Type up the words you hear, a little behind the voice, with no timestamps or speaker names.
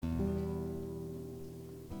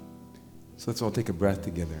So let's all take a breath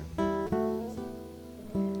together.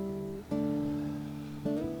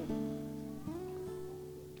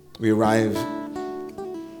 We arrive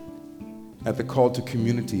at the call to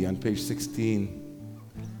community on page 16,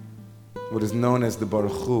 what is known as the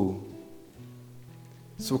Baruch Hu.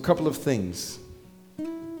 So a couple of things.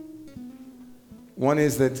 One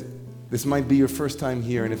is that this might be your first time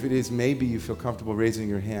here, and if it is, maybe you feel comfortable raising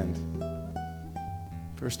your hand.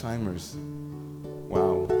 First timers.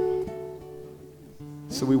 Wow.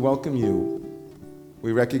 So we welcome you.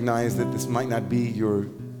 We recognize that this might not be your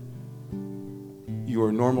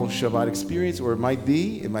normal Shabbat experience, or it might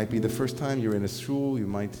be the first time you're in a shul, you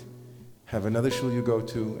might have another shul you go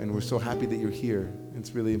to, and we're so happy that you're here.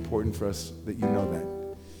 It's really important for us that you know that.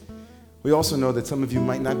 We also know that some of you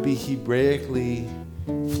might not be Hebraically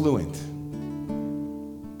fluent,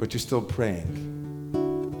 but you're still praying.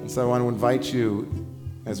 And so I want to invite you,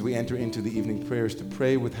 as we enter into the evening prayers, to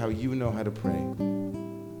pray with how you know how to pray.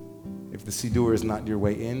 If the Siddur is not your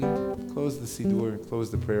way in, close the Siddur,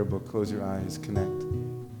 close the prayer book, close your eyes, connect.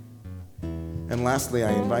 And lastly,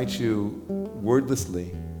 I invite you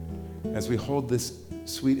wordlessly, as we hold this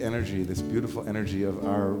sweet energy, this beautiful energy of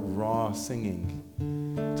our raw singing,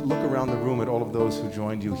 to look around the room at all of those who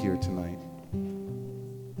joined you here tonight.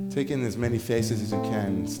 Take in as many faces as you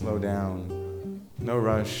can, slow down, no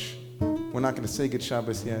rush. We're not going to say good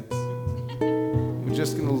Shabbos yet. We're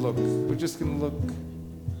just going to look. We're just going to look.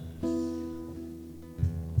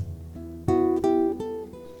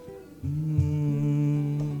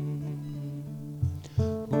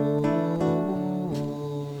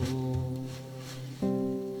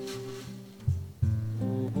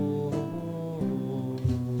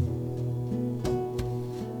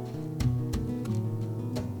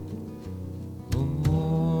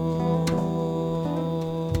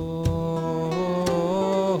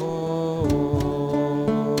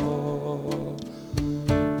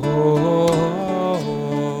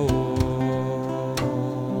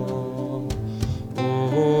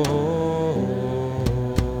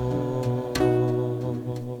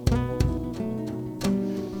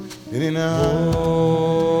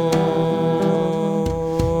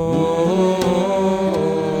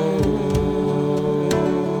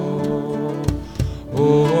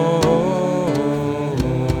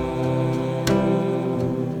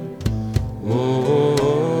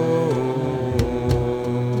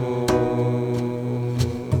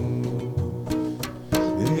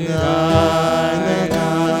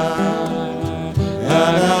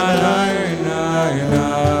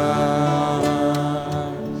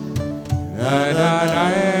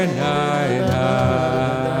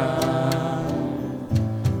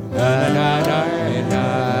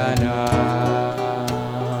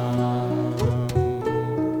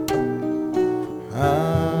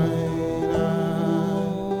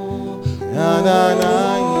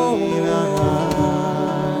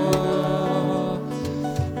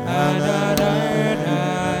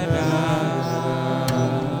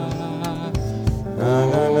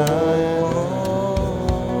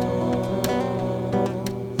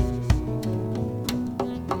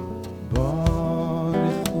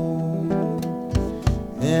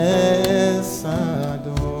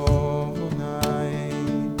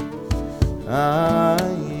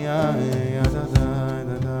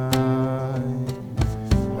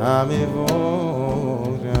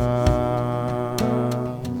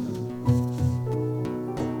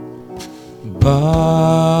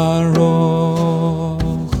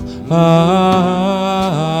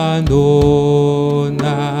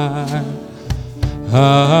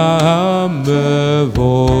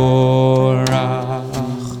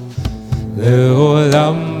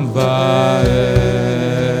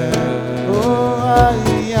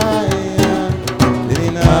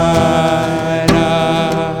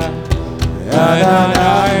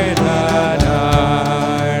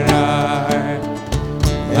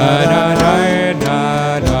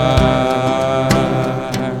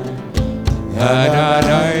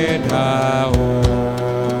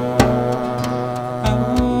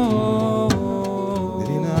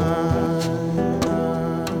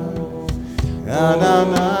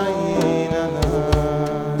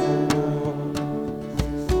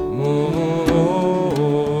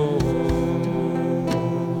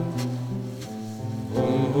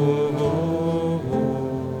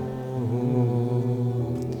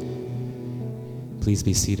 Please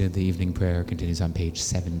be seated. The evening prayer continues on page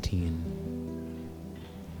 17.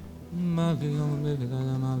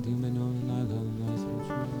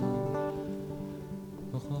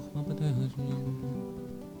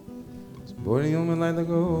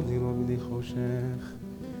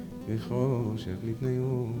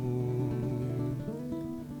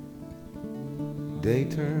 Day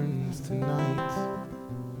turns to night.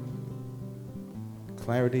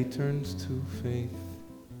 Clarity turns to faith.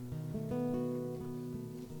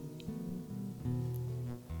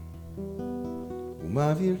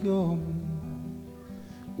 ומעביר יום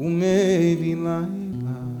ומביא לילה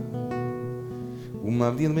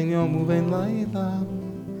ומבדיל בין יום ובין לילה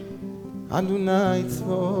אדוני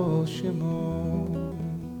צבאו שמו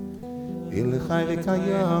אל חי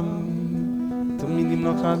וקיים תמיד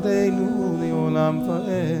ימלוך עלינו לעולם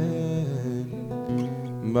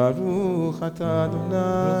ועד ברוך אתה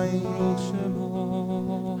אדוני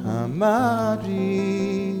שמו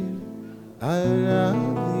המעביר על